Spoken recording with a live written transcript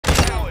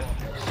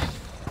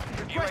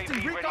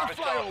Requesting recon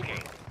flyover.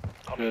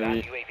 Copy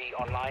that. UAV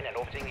online and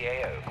orbiting the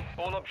AO.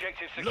 All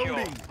objectives secure.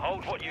 Loading.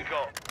 Hold what you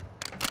got.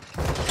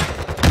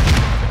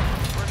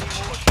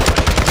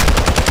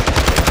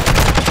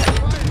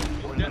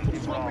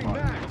 Swapping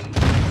back.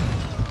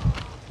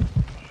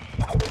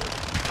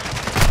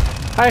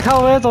 哎，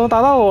靠背怎么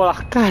打到我了？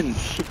干你！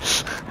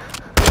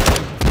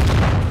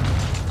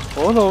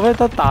我怎么被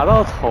他打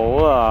到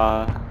头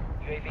啊？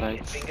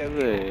 UAV is bingo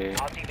fuel.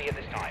 RTV at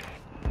this time.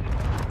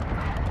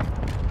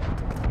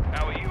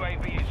 Our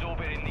UAV is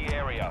orbiting the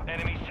area.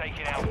 Enemies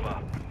taking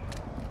Alpha.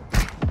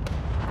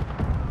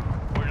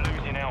 We're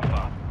losing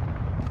Alpha.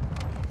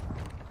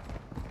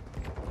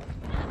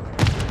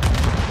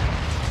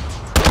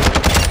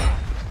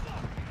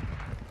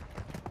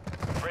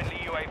 Friendly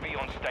UAV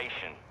on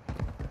station.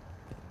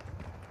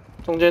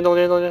 中间。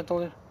 Enemy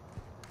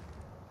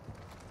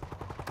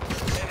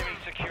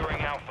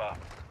securing Alpha.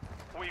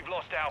 We've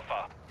lost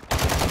Alpha.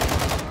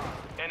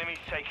 Enemies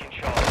taking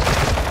charge.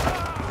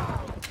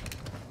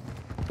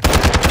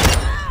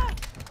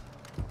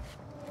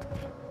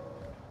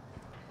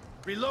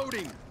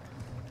 Reloading.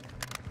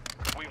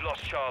 We've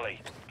lost Charlie.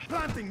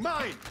 Planting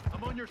mine.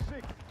 I'm on your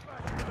six.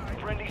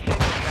 Friendly signal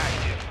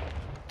active.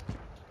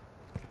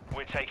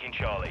 We're taking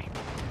Charlie.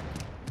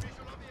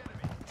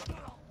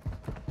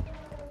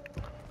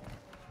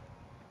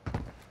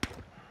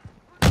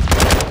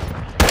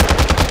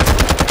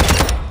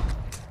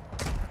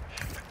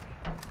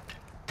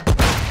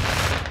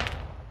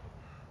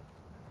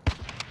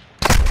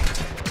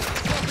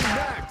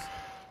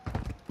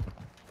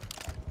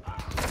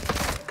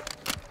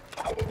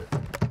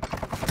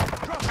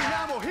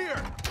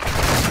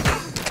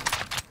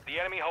 The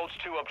enemy holds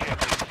two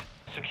objectives.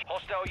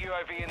 Hostile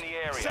UAV in the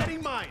area.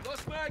 Setting mine.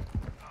 Lost mag.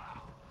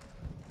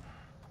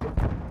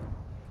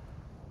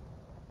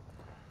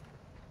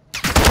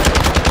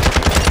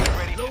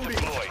 Ready to Loading.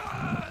 deploy.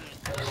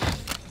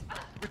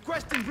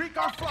 Requesting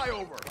recon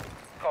flyover.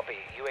 Copy.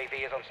 UAV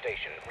is on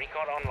station.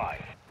 Recon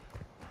online.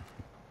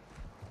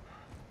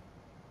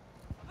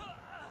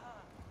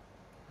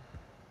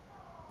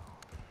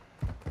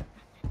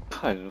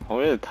 看旁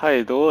边也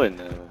太多人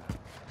了。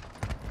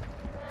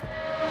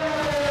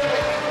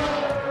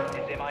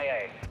 Is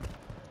MIA.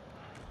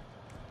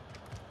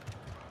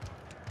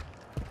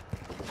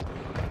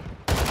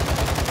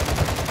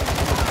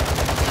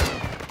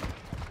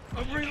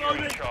 I'm Securing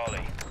reloading.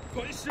 Charlie.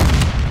 Got your six.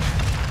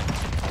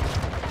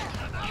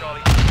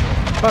 Charlie.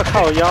 我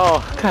靠腰，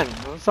看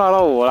怎么炸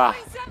到我啦！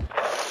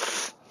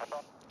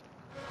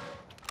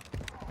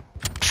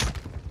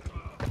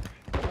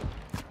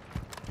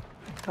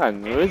看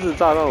你们一直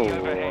炸到我。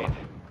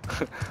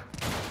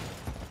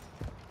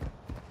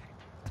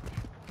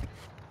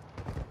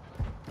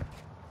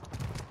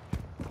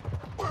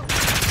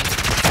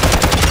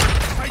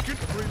 Taken.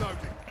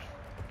 Reloading.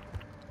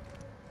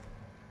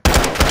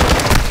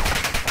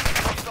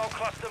 Hostile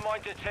cluster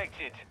mine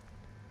detected.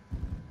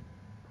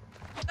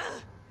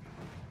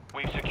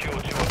 We've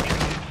secured two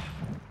objectives.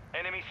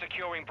 Enemy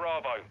securing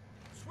Bravo.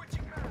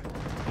 Switching back.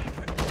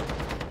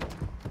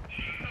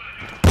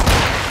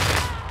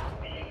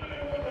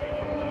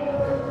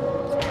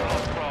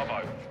 Lost Bravo.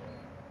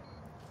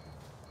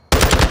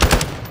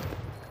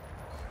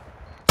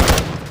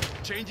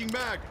 Changing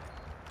mag.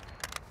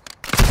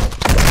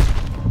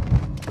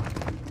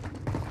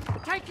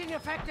 Taking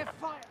effective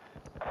fire.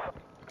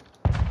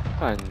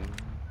 看，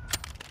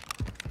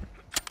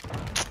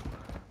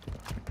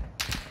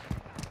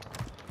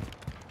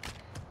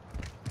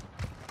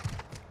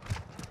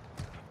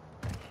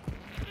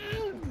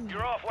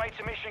 You're halfway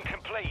to mission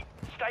complete.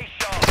 Stay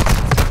sharp.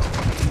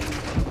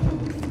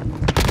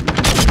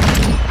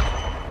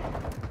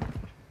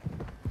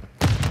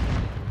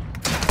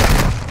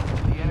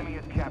 The enemy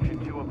has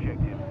captured two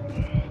objectives.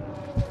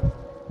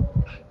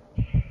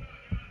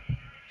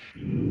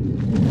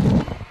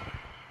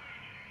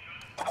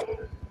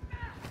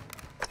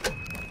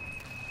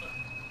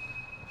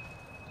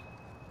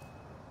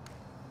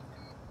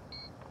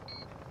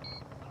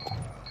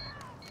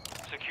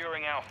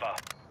 Securing Alpha.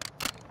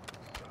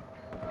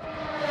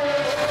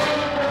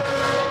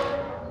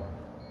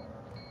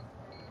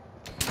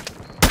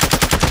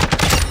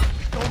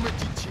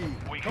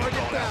 We Target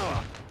control down.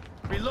 Alpha.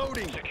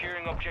 Reloading.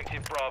 Securing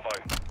objective Bravo.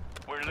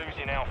 We're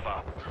losing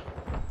Alpha.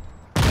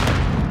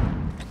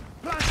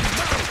 Planting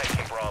mine.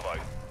 Taking Bravo.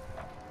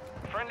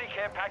 Friendly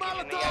care package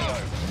in the AO.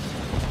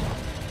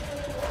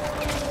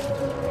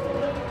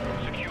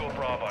 Secure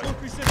Bravo.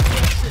 Copy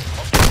situation.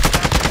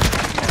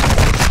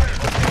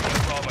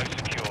 Objective Bravo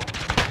secure.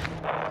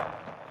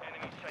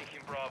 Enemy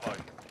taking Bravo.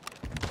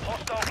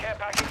 Hostile care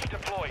package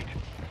deployed.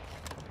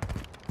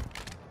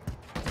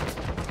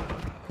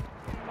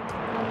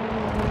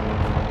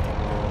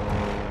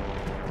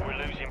 We're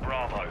losing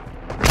Bravo.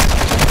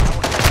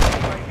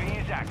 UAV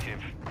is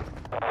active.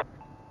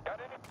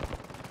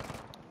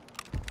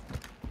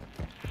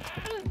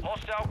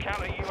 Hostile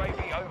counter UAV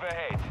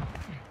overhead.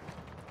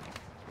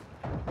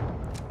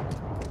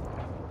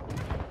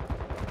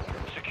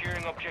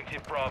 Securing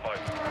objective Bravo.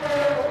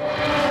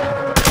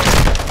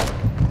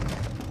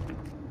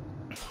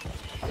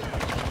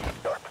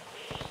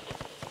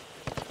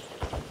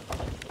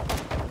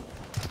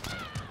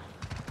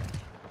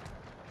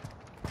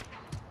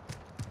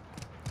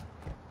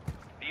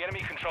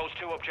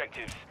 2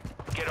 objectives.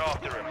 Get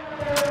after him.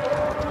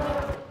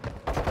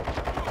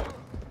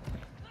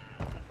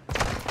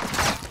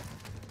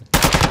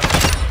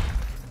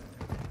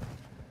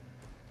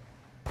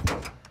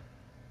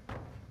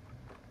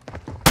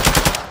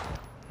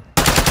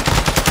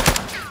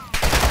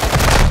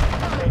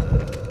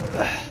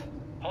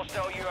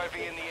 Hostile UAV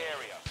in the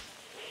area.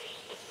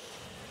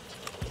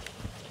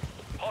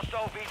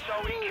 Hostile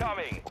VTOL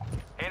incoming.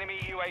 Enemy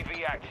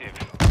UAV active.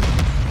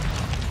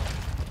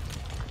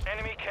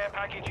 Enemy care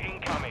package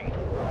incoming.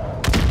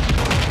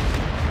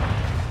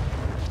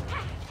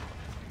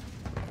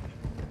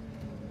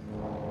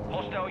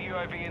 Hostile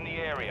UAV in the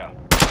area.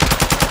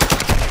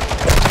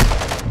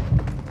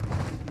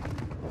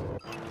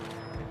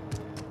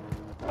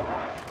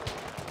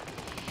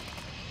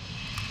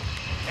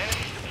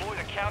 Enemies deployed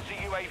a counter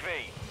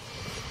UAV.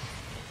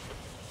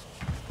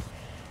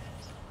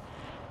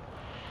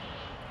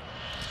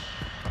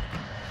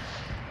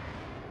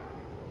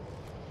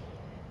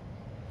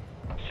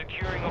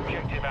 Securing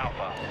objective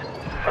Alpha.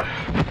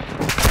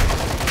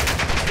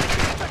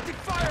 Effective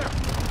fire!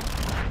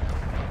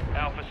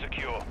 Alpha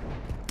secure.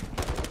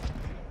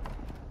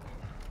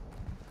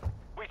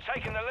 We've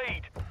taken the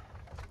lead.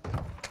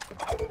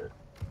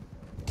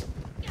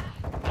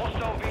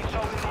 Hostile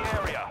VTOL in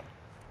the area.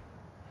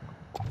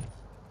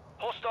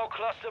 Hostile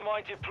cluster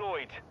mine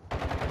deployed.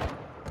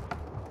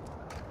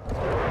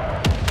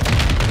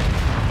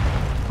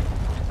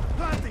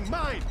 Planting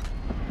mine!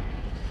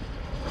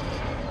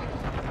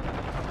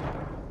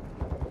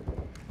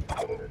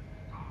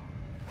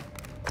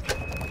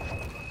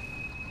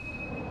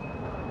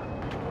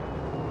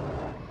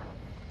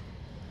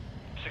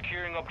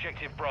 Securing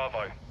objective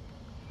Bravo.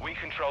 We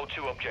control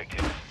 2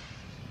 objectives.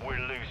 We're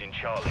losing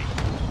Charlie.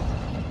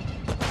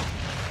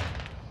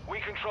 We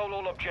control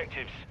all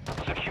objectives.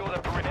 Secure the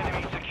perimeter.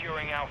 Enemy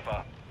securing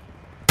Alpha.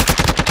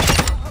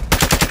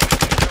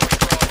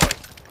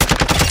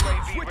 UAV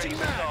ready Switching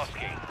for mags.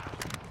 tasking.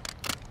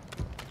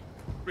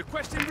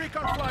 Requesting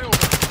recon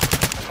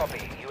flyover! Copy.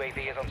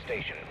 UAV is on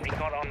station.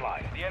 Recon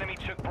online. The enemy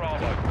took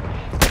Bravo.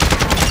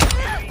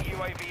 Enemy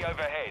UAV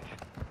overhead.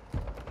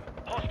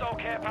 Hostile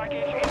care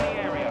package in the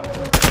area.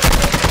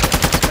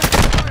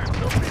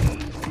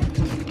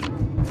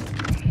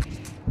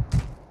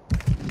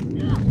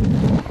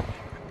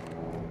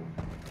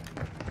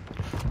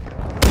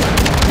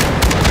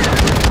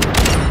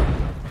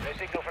 No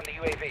signal from the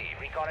UAV.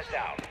 Recon is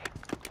down.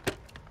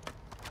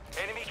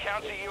 Enemy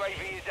counter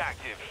UAV is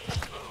active.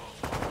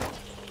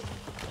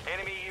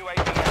 Enemy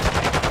UAV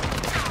active.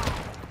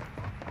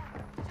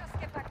 Just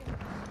get back in.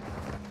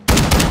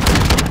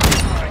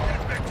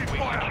 Effective We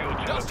fire! secured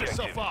 2 Dust yourself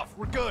objectives. off,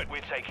 we're good!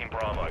 We're taking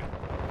Bravo.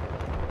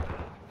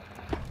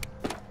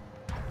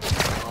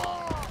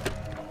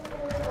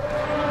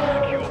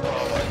 Secure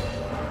Bravo.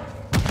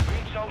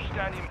 VTOL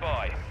standing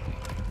by.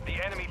 The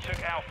enemy took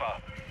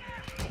Alpha.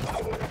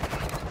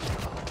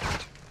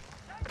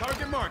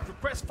 Target marked,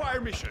 request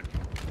fire mission.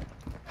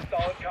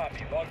 Solid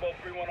copy. Longbow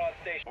 3-1 on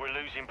station. We're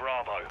losing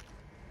Bravo.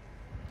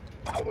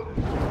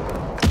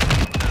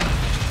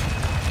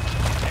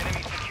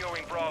 Enemy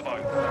securing Bravo.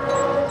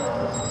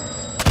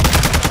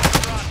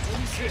 Run.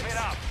 Keep it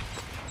up.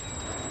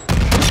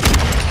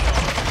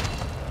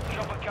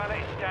 Chopper gunner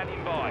is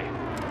standing by.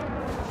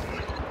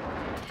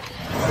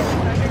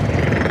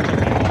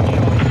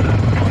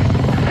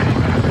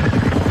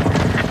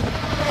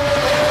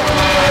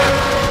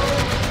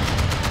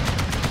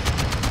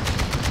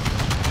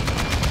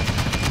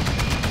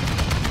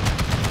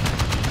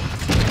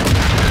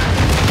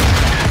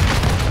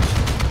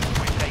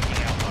 We're taking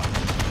Alpha.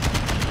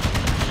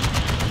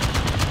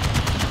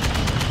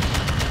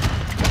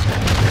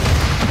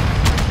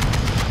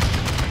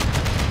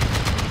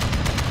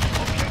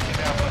 Objective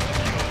Alpha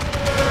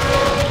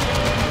secure.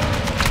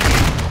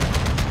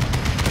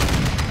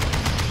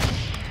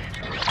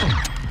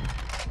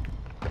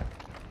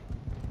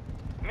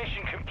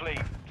 Mission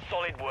complete.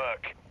 Solid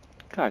work.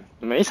 看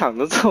每一场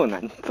都这么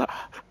难打。